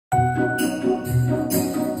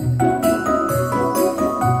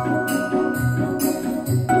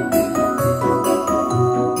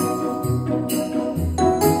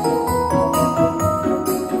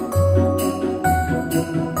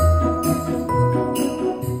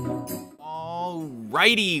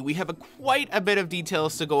Alrighty, we have quite a bit of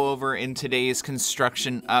details to go over in today's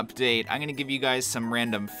construction update. I'm going to give you guys some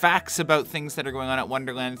random facts about things that are going on at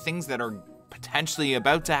Wonderland, things that are potentially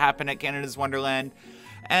about to happen at Canada's Wonderland,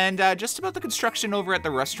 and just about the construction over at the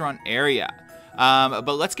restaurant area.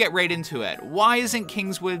 But let's get right into it. Why isn't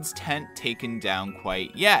Kingswood's tent taken down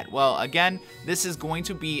quite yet? Well, again, this is going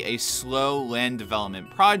to be a slow land development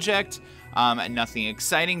project. Nothing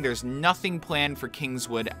exciting. There's nothing planned for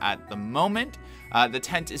Kingswood at the moment. The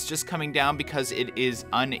tent is just coming down because it is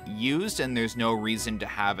unused and there's no reason to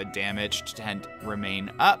have a damaged tent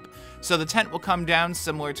remain up. So the tent will come down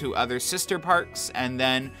similar to other sister parks, and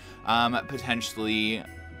then potentially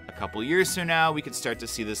a couple years from now, we could start to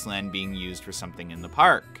see this land being used for something in the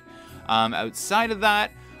park. Outside of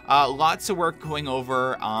that, lots of work going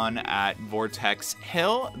over on at Vortex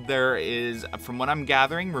Hill. There is, from what I'm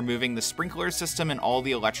gathering, removing the sprinkler system and all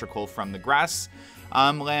the electrical from the grass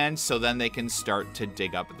land, so then they can start to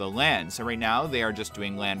dig up the land. So right now they are just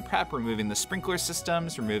doing land prep, removing the sprinkler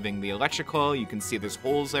systems, removing the electrical. You can see there's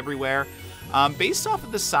holes everywhere. Based off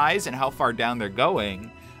of the size and how far down they're going,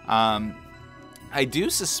 I do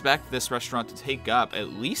suspect this restaurant to take up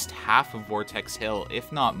at least half of Vortex Hill,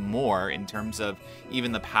 if not more, in terms of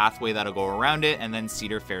even the pathway that'll go around it, and then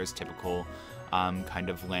Cedar Fair's typical kind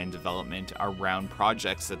of land development around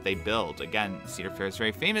projects that they build. Again, Cedar Fair is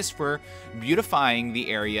very famous for beautifying the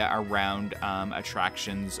area around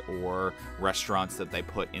attractions or restaurants that they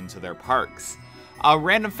put into their parks. A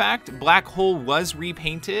random fact, Black Hole was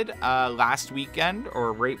repainted last weekend,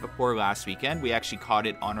 or right before last weekend. We actually caught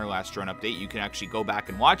it on our last drone update. You can actually go back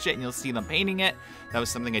and watch it and you'll see them painting it. That was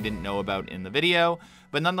something I didn't know about in the video.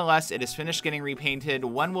 But nonetheless, it is finished getting repainted.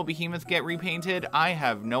 When will Behemoth get repainted? I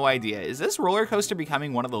have no idea. Is this roller coaster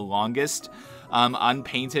becoming one of the longest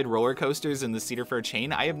unpainted roller coasters in the Cedar Fair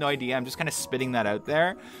chain? I have no idea. I'm just kind of spitting that out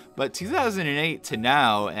there. But 2008 to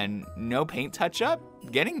now and no paint touch-up,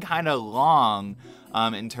 getting kind of long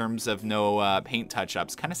in terms of no paint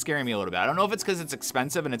touch-ups. Kind of scaring me a little bit. I don't know if it's because it's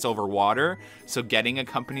expensive and it's over water, so getting a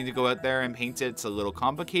company to go out there and paint it's a little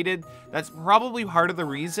complicated. That's probably part of the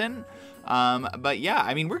reason. But yeah,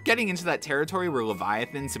 I mean, we're getting into that territory where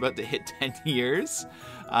Leviathan's about to hit 10 years.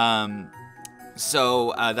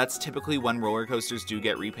 So that's typically when roller coasters do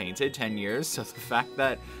get repainted, 10 years. So the fact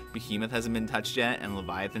that Behemoth hasn't been touched yet and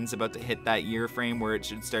Leviathan's about to hit that year frame where it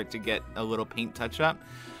should start to get a little paint touch-up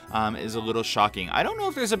is a little shocking. I don't know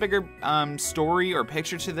if there's a bigger story or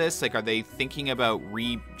picture to this. Like, are they thinking about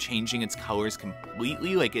changing its colors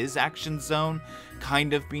completely? Like, is Action Zone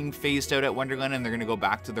kind of being phased out at Wonderland and they're going to go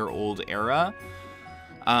back to their old era?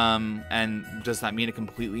 And does that mean a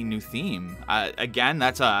completely new theme? Again,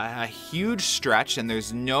 that's a huge stretch and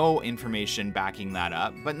there's no information backing that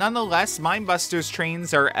up. But nonetheless, Mindbusters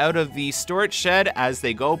trains are out of the storage shed as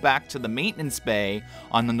they go back to the maintenance bay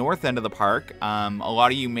on the north end of the park. A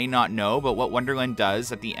lot of you may not know, but what Wonderland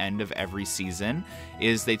does at the end of every season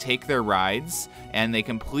is they take their rides and they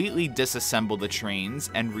completely disassemble the trains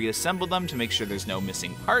and reassemble them to make sure there's no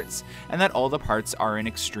missing parts and that all the parts are in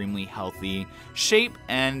extremely healthy shape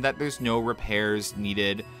and that there's no repairs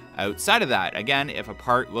needed outside of that. Again, if a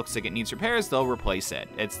part looks like it needs repairs, they'll replace it.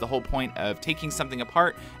 It's the whole point of taking something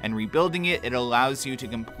apart and rebuilding it. It allows you to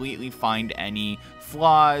completely find any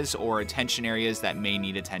flaws or attention areas that may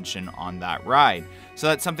need attention on that ride. So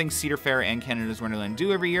that's something Cedar Fair and Canada's Wonderland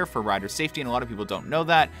do every year for rider safety, and a lot of people don't know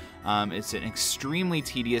that. It's an extremely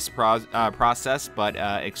tedious process, but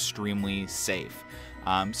extremely safe.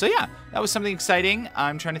 So yeah, that was something exciting.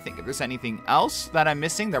 I'm trying to think if there's anything else that I'm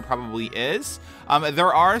missing. There probably is.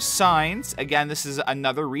 There are signs. Again, this is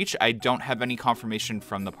another reach. I don't have any confirmation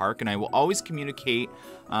from the park, and I will always communicate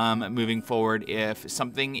moving forward if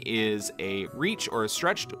something is a reach or a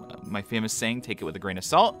stretch. My famous saying, take it with a grain of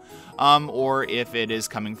salt, or if it is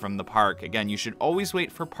coming from the park. Again, you should always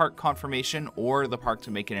wait for park confirmation or the park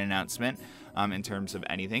to make an announcement in terms of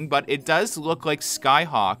anything. But it does look like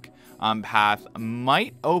Skyhawk path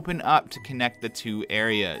might open up to connect the two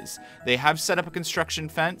areas. They have set up a construction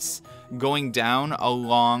fence going down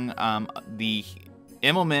along the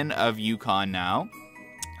Immelman of Yukon now.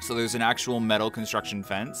 So there's an actual metal construction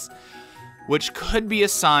fence, which could be a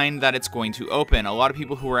sign that it's going to open. A lot of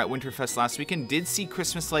people who were at Winterfest last weekend did see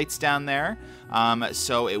Christmas lights down there.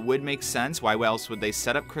 So it would make sense. Why else would they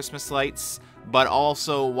set up Christmas lights? But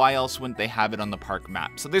also, why else wouldn't they have it on the park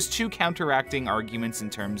map? So there's two counteracting arguments in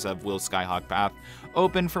terms of will Skyhawk Path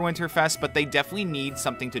open for Winterfest, but they definitely need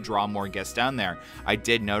something to draw more guests down there. I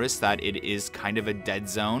did notice that it is kind of a dead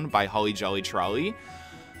zone by Holly Jolly Trolley.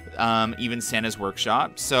 even Santa's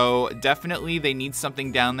Workshop. So definitely they need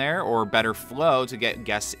something down there, or better flow, to get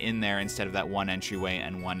guests in there instead of that one entryway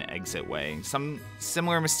and one exit way. Some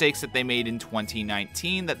similar mistakes that they made in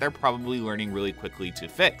 2019 that they're probably learning really quickly to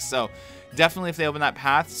fix. So definitely if they open that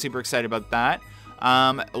path, super excited about that.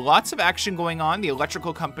 Lots of action going on. The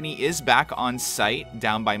electrical company is back on site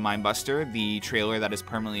down by Mindbuster, the trailer that is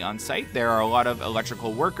permanently on site. There are a lot of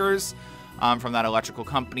electrical workers from that electrical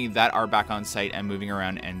company that are back on site and moving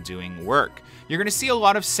around and doing work. You're going to see a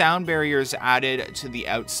lot of sound barriers added to the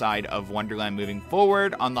outside of Wonderland moving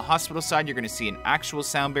forward. On the hospital side, you're going to see an actual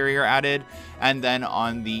sound barrier added. And then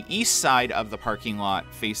on the east side of the parking lot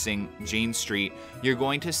facing Jane Street, you're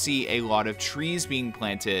going to see a lot of trees being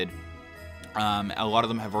planted. A lot of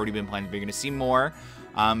them have already been planted, but you're going to see more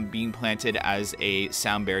being planted as a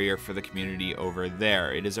sound barrier for the community over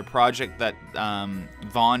there. It is a project that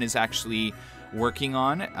Vaughn is actually working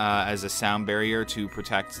on as a sound barrier to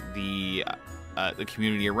protect the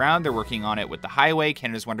community around. They're working on it with the highway,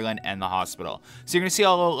 Canada's Wonderland, and the hospital. So you're going to see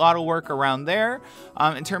a lot of work around there.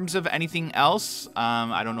 In terms of anything else,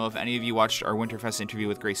 I don't know if any of you watched our Winterfest interview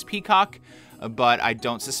with Grace Peacock, but I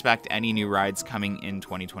don't suspect any new rides coming in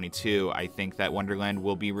 2022. I think that Wonderland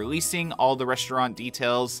will be releasing all the restaurant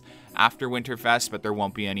details after Winterfest, but there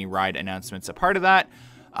won't be any ride announcements a part of that.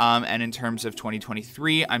 And in terms of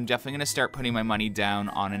 2023, I'm definitely going to start putting my money down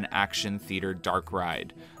on an action theater dark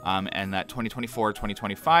ride. And that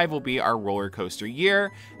 2024-2025 will be our roller coaster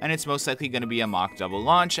year, and it's most likely going to be a mock double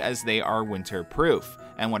launch as they are winter proof.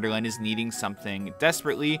 And Wonderland is needing something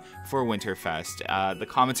desperately for Winterfest. The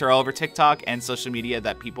comments are all over TikTok and social media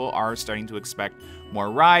that people are starting to expect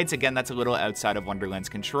more rides. Again, that's a little outside of Wonderland's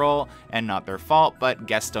control and not their fault, but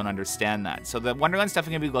guests don't understand that. So the Wonderland's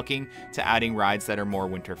definitely going to be looking to adding rides that are more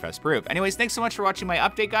Winterfest proof. Anyways, thanks so much for watching my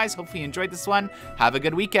update, guys. Hopefully you enjoyed this one. Have a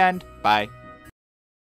good weekend. Bye.